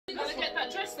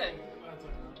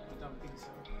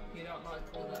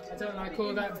I don't like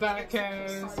all that back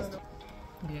ass.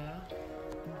 Yeah.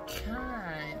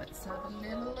 Okay, let's have a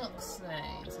little look see.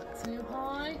 Is that too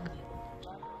high?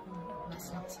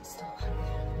 Let's not start.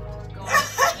 Go on,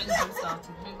 engine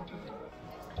started. Move up a bit.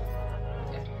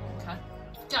 Yeah, okay.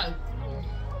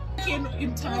 Go.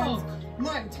 In time.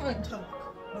 My time talk.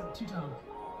 Not too time.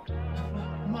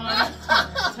 My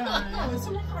time. Oh,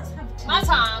 someone has have two. My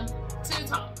time to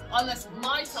talk. Unless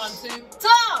my time to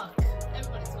talk.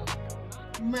 Everybody's talking.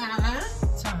 My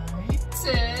Time.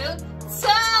 To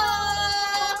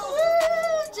talk.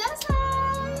 Woo, just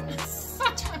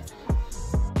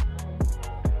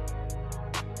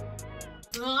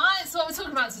Right, so what we're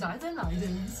talking about today then,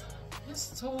 ladies.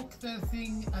 Let's talk the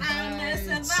thing about. I'm a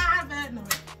survivor. No,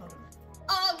 wait, hold on.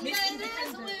 Oh, Miss ladies,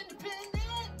 Independent.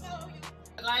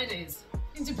 ladies,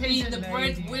 being Independent the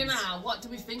ladies. breadwinner, what do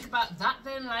we think about that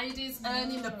then, ladies?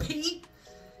 Earning the P?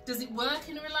 Does it work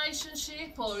in a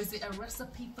relationship, or is it a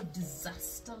recipe for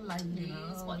disaster, ladies?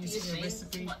 No, What do you is it a think?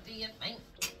 recipe? What do you think?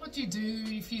 What do you do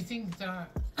if you think that?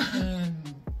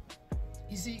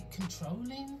 Is it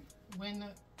controlling when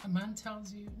a man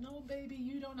tells you, "No, baby,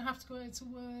 you don't have to go out to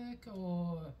work,"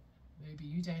 or "Baby,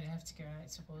 you don't have to go out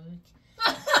to work.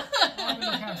 I will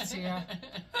look after you.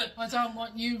 I don't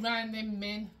want you round them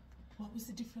men. What was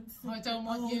the difference? I don't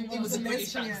want you." It was a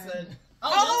British lesbian. accent.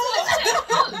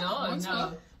 Oh, no, What's no.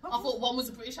 what? I thought one was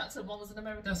a British accent, one was an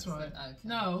American That's right. accent. Okay.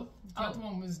 No, the other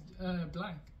one was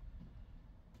black.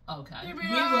 Okay. Baby,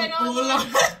 We I were don't all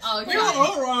want- like, Okay. we were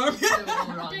all wrong. We were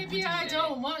all wrong. Baby, We I didn't get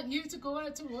don't want you to go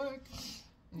out to work.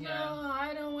 Yeah. No,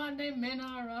 I don't want them men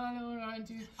all around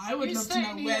you. I would You love to stay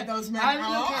know near- where those men I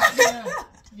look are. at you.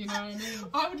 You know what I mean?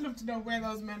 I would love to know where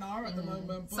those men are at the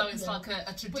moment. So but it's yeah. like a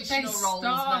But they traditional roles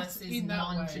start versus in that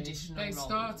way. non-traditional They roles.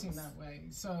 start in that way.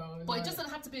 So, But like, it doesn't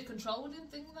have to be a controlling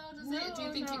thing, though, does it? Do you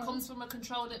No, think it no. comes from a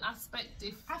controlling aspect?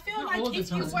 If I feel Not all like the if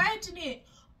you're time. wording it,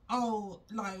 oh,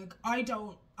 like I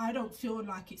don't feel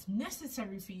like it's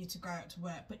necessary for you to go out to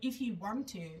work, but if you want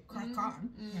to, crack on.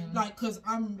 Like, because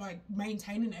I'm like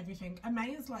maintaining everything. And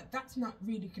Maya's like, that's not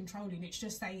really controlling. It's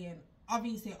just saying,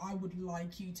 obviously, I would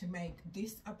like you to make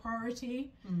this a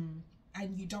priority,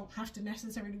 and you don't have to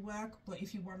necessarily work. But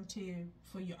if you want to,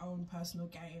 for your own personal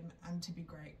gain and to be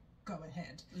great, go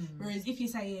ahead. Whereas if you're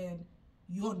saying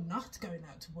you're not going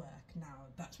out to work now,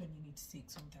 that's when you need to seek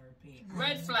some therapy.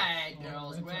 red And- flag, Yeah,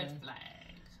 girls, red red flag. flag.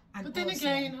 and But then also-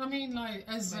 again, I mean, like,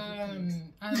 as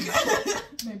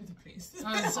Maybe the police.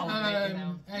 as Oh, maybe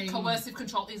now. a Coercive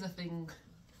control is a thing.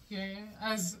 yeah,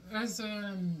 as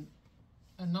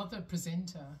another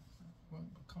presenter, well,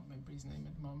 I can't remember his name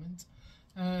at the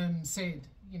moment, said,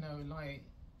 you know, like,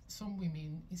 some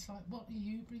women, it's like, what are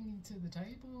you bringing to the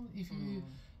table? If you,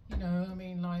 you know, I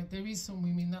mean, like, there is some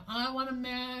women that, I want a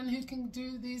man who can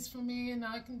do this for me, and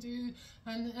I can do,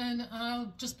 and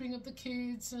I'll just bring up the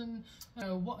kids, and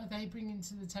what are they bringing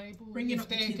to the table? Bringing If up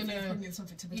the they're kids, gonna, they're bringing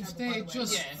something to the if table, by they're the way.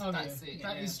 just, Yes, that's it,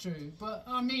 that yeah. is true. But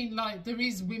I mean, like, there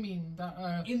is women that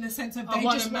are, In the sense of I they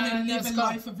want just a want to man live that's a got-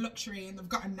 life of luxury and they've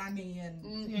got a nanny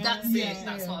and Yeah, That's yeah, it.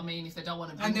 That's yeah. what I mean. If they don't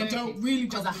want to, and they don't really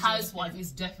because don't a want to do housewife it.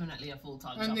 is definitely a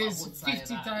full-time job. and I there's would say that,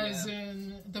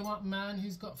 50,000. They want a man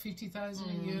who's got 50,000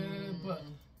 a year, but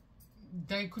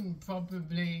they couldn't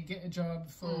probably get a job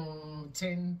for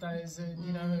 10,000.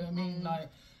 You know what I mean? Like,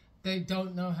 they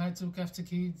don't know how to look after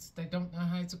kids. They don't know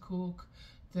how to cook.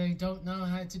 They don't know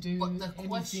how to do But the anything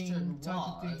question type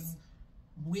of thing. was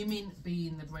women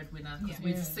being the breadwinner, because Yeah.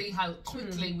 we Yeah. see how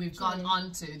quickly True, we've true. gone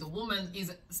on to the woman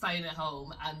is staying at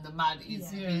home and the man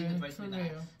is Yeah. being the Yeah, breadwinner.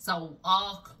 for real. So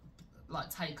our like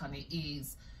take on it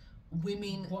is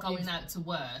women What going if- out to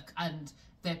work and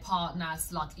their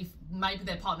partners, like if maybe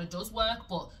their partner does work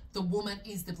but the woman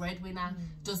is the breadwinner,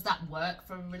 does that work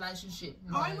for a relationship?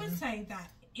 I would say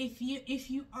that if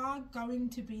you are going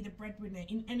to be the breadwinner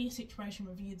in any situation,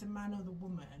 whether you're the man or the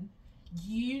woman,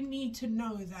 you need to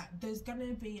know that there's going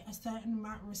to be a certain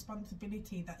amount of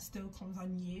responsibility that still comes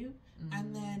on you,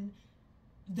 and then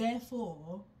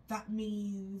therefore that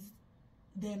means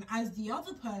then as the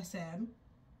other person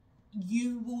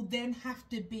you will then have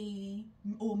to be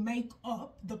or make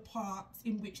up the parts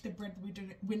in which the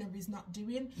breadwinner is not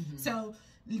doing. So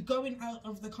going out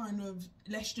of the kind of,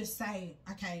 let's just say,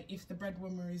 okay, if the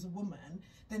breadwinner is a woman,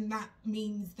 then that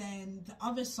means then the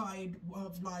other side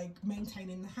of like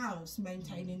maintaining the house,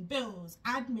 maintaining bills,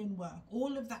 admin work,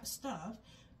 all of that stuff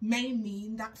may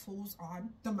mean that falls on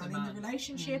the man in the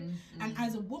relationship. And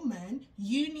as a woman,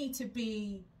 you need to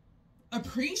be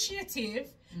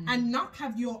appreciative and not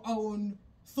have your own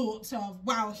thoughts of,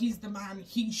 wow, he's the man,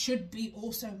 he should be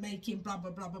also making blah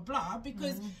blah blah blah blah,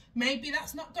 because maybe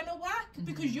that's not gonna work,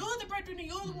 because you're the breadwinner,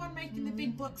 you're the one making the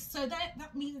big bucks. So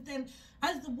that means then,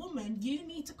 as the woman, you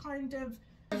need to kind of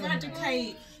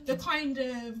eradicate the kind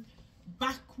of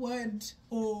backward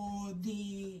or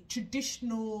the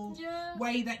traditional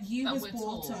way that you was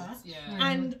brought up.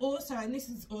 And also, and this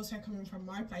is also coming from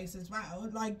my place as well,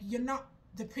 like, you're not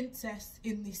the princess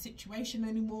in this situation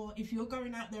anymore. If you're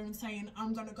going out there and saying,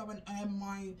 I'm gonna go and earn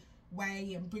my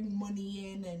way and bring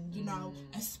money in and, you know,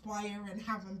 aspire and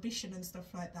have ambition and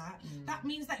stuff like that, that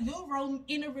means that your role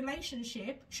in a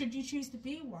relationship, should you choose to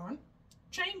be one,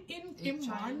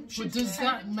 but does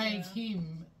that make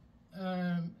him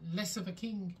less of a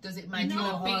king? Does it make you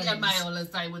a beta male, as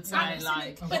they would say? Absolutely.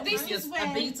 Like, but this is where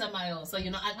a beta male, so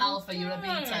you're not an alpha, you're a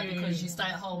beta because you stay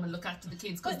at home and look after the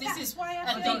kids. Because this is why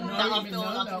I feel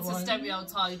like it's a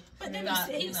stereotype. But then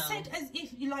it's said as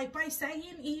if, like, by saying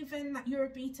even that you're a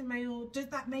beta male, does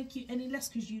that make you any less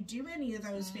because you do any of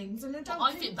those things? And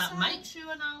I think that makes you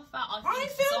an alpha. I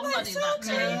feel somebody like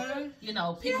that can, you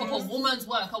know, pick up a woman's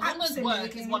work. A woman's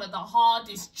work is one of the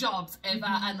hardest jobs ever,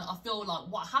 and I feel like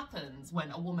what happens when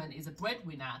a woman is a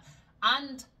breadwinner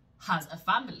and has a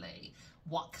family,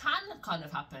 what can kind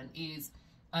of happen is,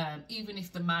 even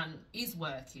if the man is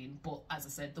working, but as I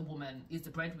said, the woman is the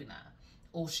breadwinner,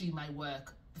 or she may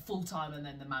work full-time and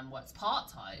then the man works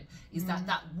part-time, is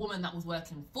that woman that was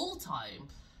working full-time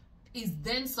is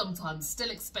then sometimes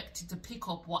still expected to pick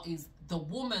up what is the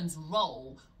woman's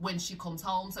role when she comes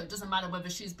home. So it doesn't matter whether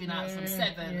she's been out from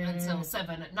 7 until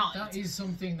 7 at night. That is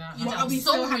something that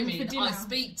some women I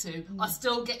speak to are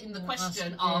still getting the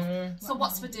question of, so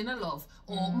what's for dinner, love?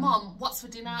 Or mum, what's for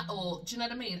dinner? Or do you know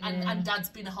what I mean? And dad's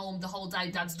been home the whole day,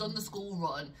 dad's done the school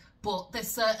run, but there's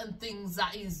certain things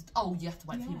that is, oh, you have to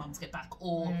wait for your mum to get back,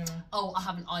 or oh, I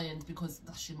haven't ironed because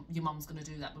that's your mum's going to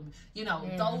do that. You know,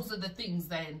 those are the things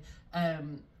then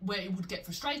where it would get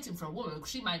frustrating for a woman, because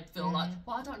she may feel like,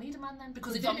 well, I don't need a man then,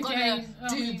 because if I'm going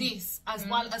to do this as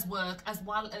well as work, as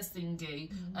well as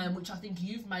thingy, which I think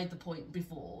you've made the point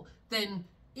before, then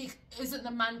isn't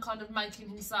the man kind of making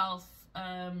himself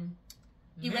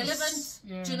irrelevant?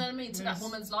 Do you know what I mean? To that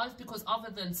woman's life, because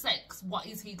other than sex, what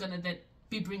is he going to then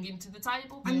be bringing to the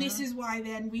table? And this is why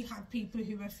then we have people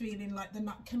who are feeling like they're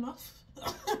not enough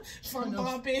from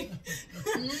Barbie,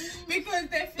 because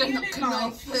they're feeling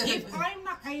like, if I'm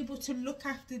not able to look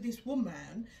after this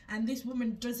woman and this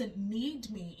woman doesn't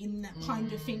need me in that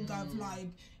kind of thing of, like,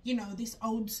 you know, this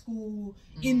old school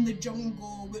in the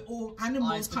jungle with all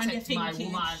animals kind of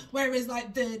thinking, whereas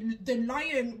like the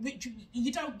lion, which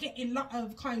you don't get a lot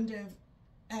of kind of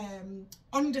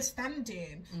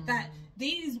understanding that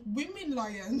these women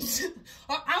lions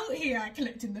are out here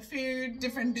collecting the food,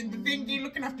 defending the thingy,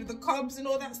 looking after the cubs and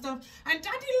all that stuff, and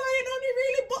daddy lion only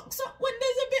really bucks up when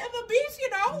there's a bit of a beef, you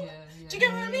know. Do you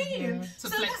get what I mean? To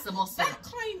flex the muscle. That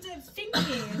kind of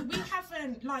thinking, we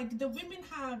haven't, like, the women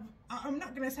have, I'm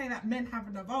not going to say that men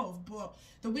haven't evolved, but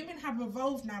the women have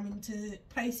evolved now into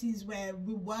places where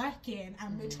we're working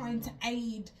and we're trying to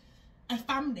aid a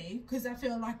family, because I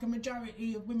feel like a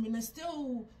majority of women are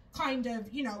still kind of,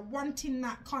 you know, wanting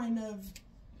that kind of,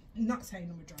 not saying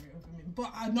a majority of women, but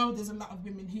I know there's a lot of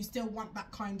women who still want that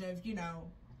kind of, you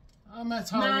know, I'm at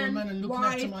home and looking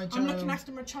after my child. I'm looking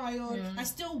after my child. I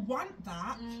still want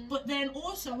that, but then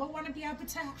also I want to be able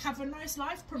to have a nice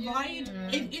life, provide.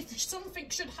 If something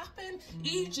should happen,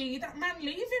 e.g. that man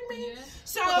leaving me.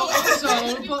 So,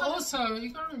 but also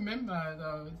you got to remember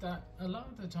though that a lot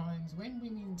of the times when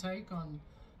women take on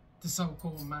the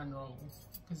so-called man role,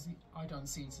 because I don't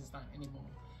see it as that anymore,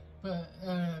 but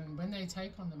when they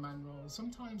take on the man role,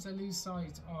 sometimes they lose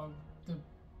sight of the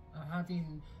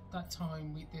having that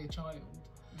time with their child,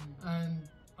 and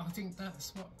I think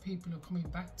that's what people are coming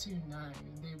back to now.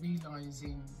 They're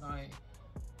realizing, like,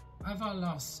 have I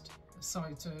lost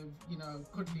sight of, you know,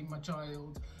 cuddling my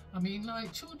child? I mean,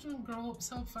 like, children grow up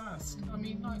so fast. I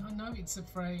mean, like, I know it's a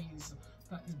phrase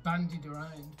that is bandied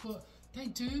around, but they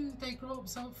grow up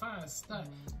so fast that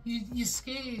you're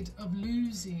scared of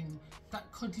losing that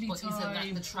cuddly time, isn't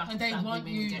that the trap and they that want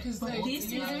you because but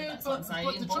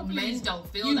the trouble men don't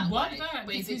feel that way.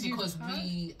 But is it because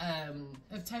we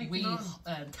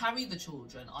carry the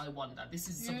children? I wonder. This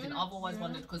is something I've always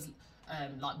wondered, because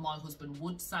like my husband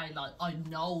would say, like, I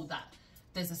know that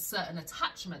there's a certain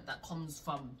attachment that comes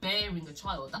from bearing a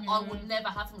child that I would never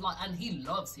have him, like, and he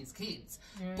loves his kids,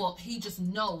 but he just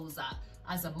knows that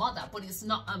as a mother, but it's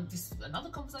not, this is another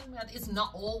conversation we had, it's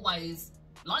not always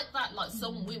like that. Like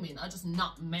some women are just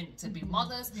not meant to be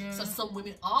mothers. Yeah. So some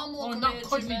women are more or not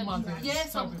could be mothers. Yeah,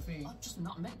 some are just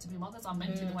not meant to be mothers. I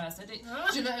meant it the way I said it.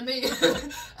 Do you know what I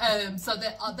mean? So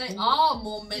they are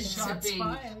more meant to be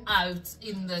out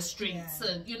in the streets,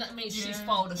 and you know what I mean. She's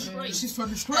for the streets. She's for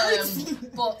the streets.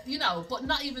 But you know, but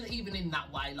not even in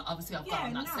that way. Like obviously I've got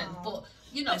in that sense, but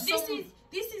you know,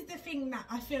 this is the thing that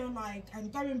I feel like,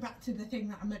 and going back to the thing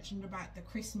that I mentioned about the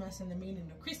Christmas and the meaning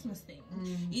of Christmas thing,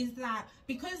 is that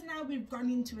because now we've gone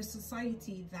into a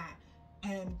society that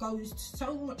goes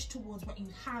so much towards what you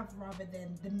have rather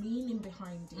than the meaning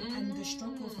behind it and the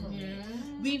struggle from it.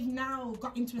 We've now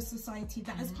got into a society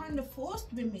that has kind of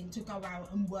forced women to go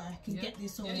out and work and get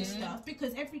this sort of stuff,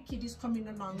 because every kid is coming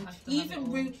along,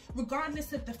 even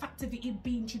regardless of the fact of it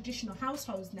being traditional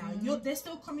households now, they're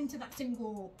still coming to that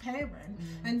single parent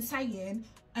and saying,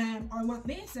 I want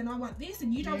this and I want this,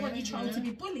 and you don't want your child to be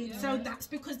bullied. So that's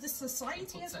because the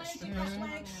society has made it that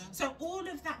way. So all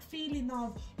of that feeling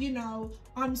of, you know,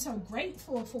 I'm so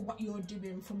grateful for what you're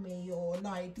doing for me, or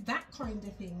like that kind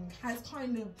of thing, has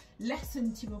kind of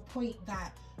lessened to a point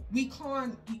that we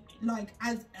can't, like,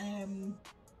 as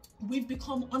we've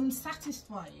become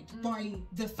unsatisfied by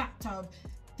the fact of,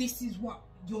 this is what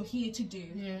you're here to do,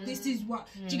 this is what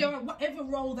do you know, whatever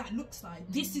role that looks like,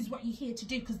 this is what you're here to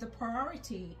do, because the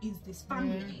priority is this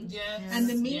family, and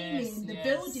the meaning, the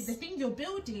building, the thing you're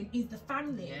building is the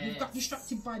family. You've got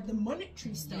distracted by the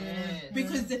monetary stuff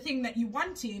because the thing that you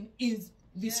wanting is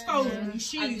this phone, these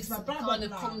shoes, blah blah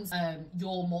blah. Comes,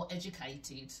 you're more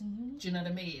educated, do you know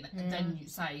what I mean? And then you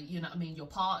say, you know what I mean, your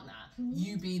partner,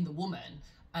 you being the woman,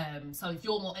 so if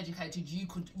you're more educated,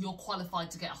 you're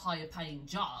qualified to get a higher paying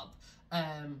job.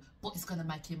 But it's gonna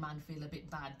make your man feel a bit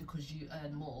bad because you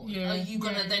earn more. Are you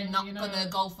gonna then not gonna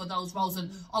go for those roles?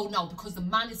 And oh no, because the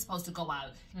man is supposed to go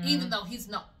out, even though he's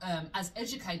not as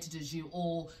educated as you,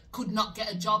 or could not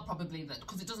get a job probably, that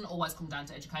because it doesn't always come down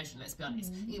to education. Let's be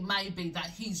honest. It may be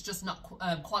that he's just not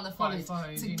qualified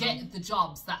to get the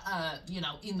jobs that are, you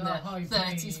know, in the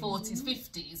 30s, 40s,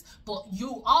 50s. But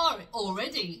you are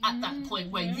already at that point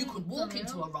where you could walk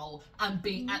into a role and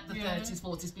be at the 30s,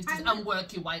 40s, 50s and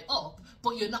work your way up.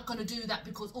 But you're not going to do that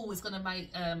because it's going to make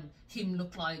him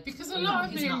look like, because a lot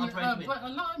of men, but a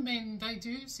lot of men, they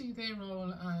do see their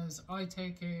role as, I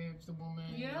take care of the woman,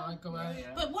 I go out.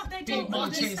 But what they don't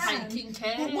understand, taking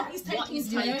care, what is taking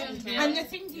care, and the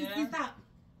thing is that,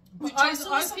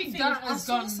 I think that has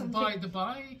gone by the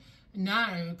by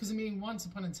now, because I mean, once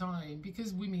upon a time,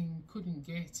 because women couldn't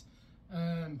get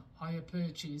higher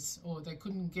purchase, or they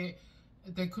couldn't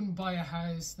buy a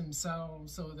house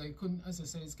themselves, or they couldn't, as I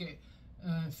says, get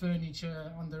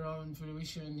furniture on their own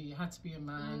fruition. You had to be a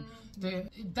man.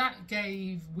 That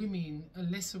gave women a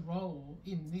lesser role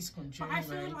in this country. But I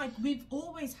feel like we've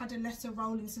always had a lesser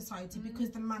role in society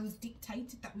because the man's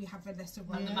dictated that we have a lesser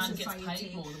role in society. And the man gets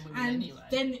paid more than women anyway.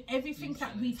 Then everything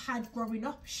that we've had growing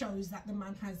up shows that the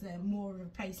man has more of a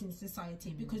place in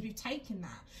society because we've taken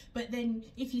that. But then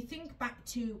if you think back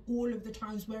to all of the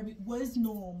times where it was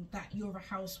norm that you're a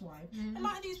housewife, a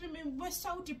lot of these women were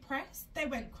so depressed, they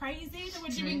went crazy. They were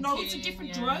doing loads of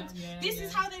different drugs. This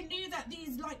is how they knew that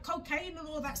these, like, cocaine and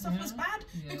all that stuff was bad,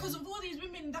 because of all these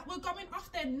women that were going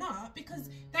off their nut, because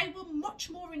they were much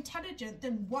more intelligent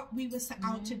than what we were set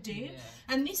out to do.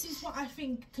 And this is what I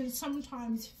think can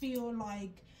sometimes feel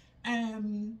like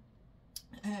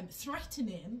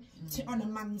threatening on a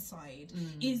man's side,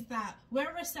 is that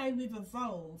where I say we've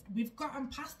evolved, we've gotten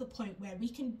past the point where we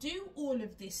can do all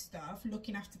of this stuff,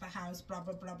 looking after the house, blah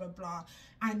blah blah blah blah,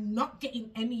 and not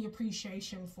getting any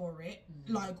appreciation for it,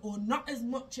 like, or not as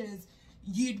much as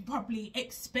you'd probably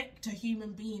expect a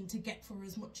human being to get for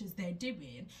as much as they're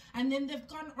doing. And then they've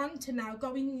gone on to now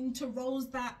going into roles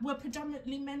that were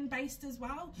predominantly men based as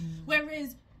well,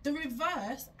 whereas the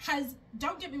reverse has,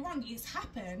 don't get me wrong, it's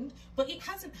happened, but it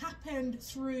hasn't happened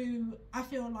through, I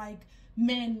feel like,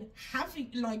 men having,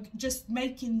 like, just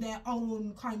making their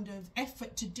own kind of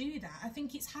effort to do that. I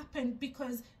think it's happened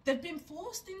because they've been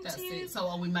forced into. That's it. So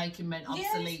are we making men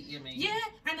obsolete, you mean? Yeah,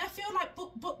 and I feel like,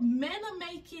 but men are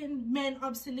making men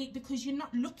obsolete because you're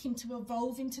not looking to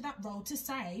evolve into that role to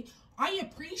say, I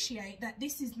appreciate that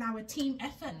this is now a team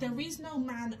effort. There is no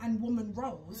man and woman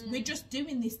roles. We're just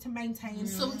doing this to maintain.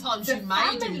 Sometimes you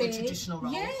may do the traditional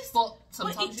role, but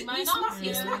sometimes you may not.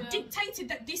 It's not dictated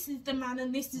that this is the man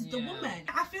and this is the woman.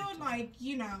 I feel like,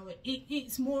 you know,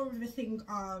 it's more of a thing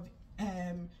of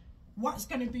what's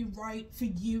going to be right for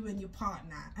you and your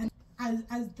partner. And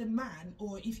as the man,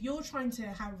 or if you're trying to,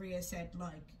 how Ria said,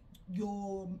 like,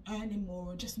 you're earning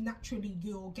more, or just naturally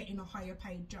you're getting a higher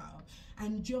paid job,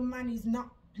 and your man is not,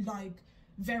 like,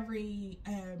 very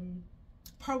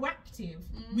proactive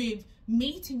with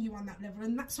meeting you on that level,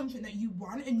 and that's something that you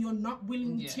want, and you're not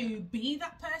willing to be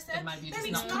that person, then maybe then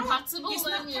it's not compatible. It's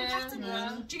then, not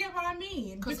compatible. Do you get what I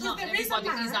mean? Because not everybody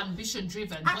is ambition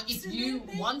driven. But if you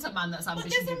want a man that's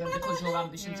ambition driven because you're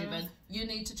ambition driven, you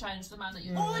need to change the man that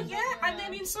you want. Oh yeah, and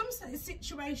then in some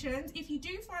situations, if you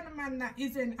do find a man that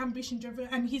isn't ambition driven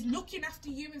and he's looking after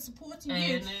you and supporting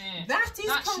you, that is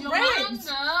correct.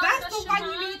 That's the one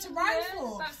you need to ride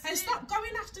for, and stop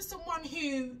going after someone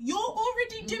who you're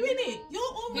already doing it. You're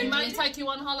already. He might take you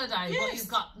on holiday, but you've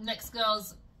got next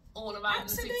girls all around the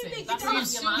city.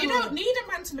 You don't need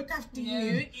a man to look after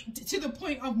you to the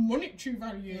point of monetary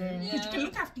value, because you can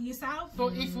look after yourself.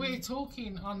 But if we're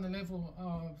talking on the level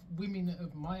of women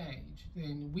of my age,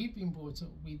 then we've been brought up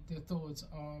with the thoughts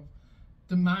of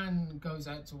the man goes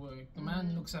out to work, the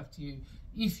man looks after you.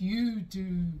 If you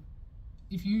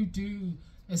do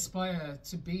aspire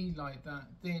to be like that,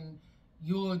 then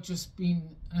you're just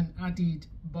being an added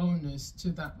bonus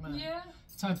to that man.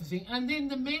 Type of thing. And then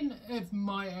the men of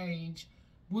my age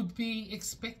would be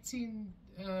expecting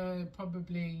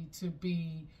probably to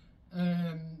be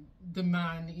the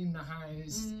man in the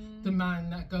house, the man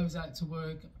that goes out to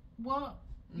work. What?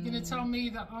 You're going to tell me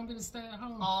that I'm going to stay at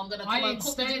home? Oh, I'm going to come and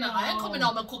cook the dinner. I ain't coming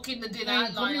home and cooking the dinner.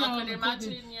 I can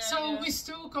imagine. So we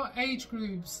still got age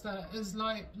groups that is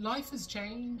like, life has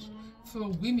changed for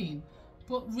women.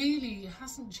 But really, it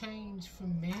hasn't changed for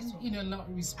men in a lot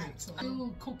of respects.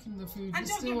 Still cooking the food, and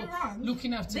still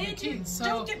looking after the kids. So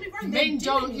don't get me wrong, men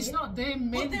don't. It's not their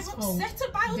men's fault. They're upset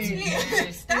about it.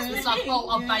 Yes, it's like, oh,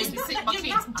 I'll babysit my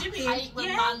kids. I hate when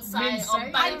men say,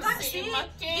 "I'm babysitting my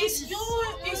kids."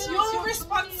 It's your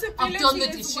responsibility. I've done the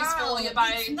dishes for you,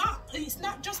 babe. It's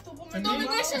not just the woman. I've done the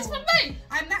dishes for me.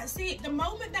 And that's it. The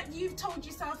moment that you've told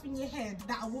yourself in your head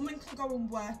that a woman can go and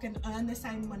work and earn the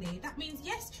same money, that means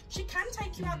yes, she can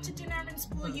take you out to dinner and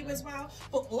spoil you as well,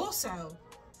 but also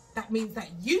that means that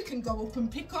you can go up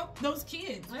and pick up those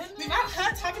kids without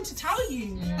her having to tell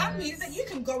you. That means that you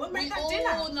can go and make that dinner. We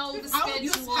all know the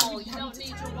schedule. You don't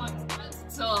need your wife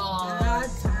to talk.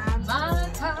 My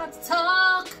time to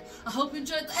talk. I hope you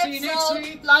enjoyed the episode. See you next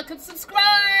week. Like and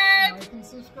subscribe. Like and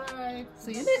subscribe.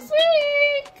 See you next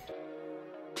week.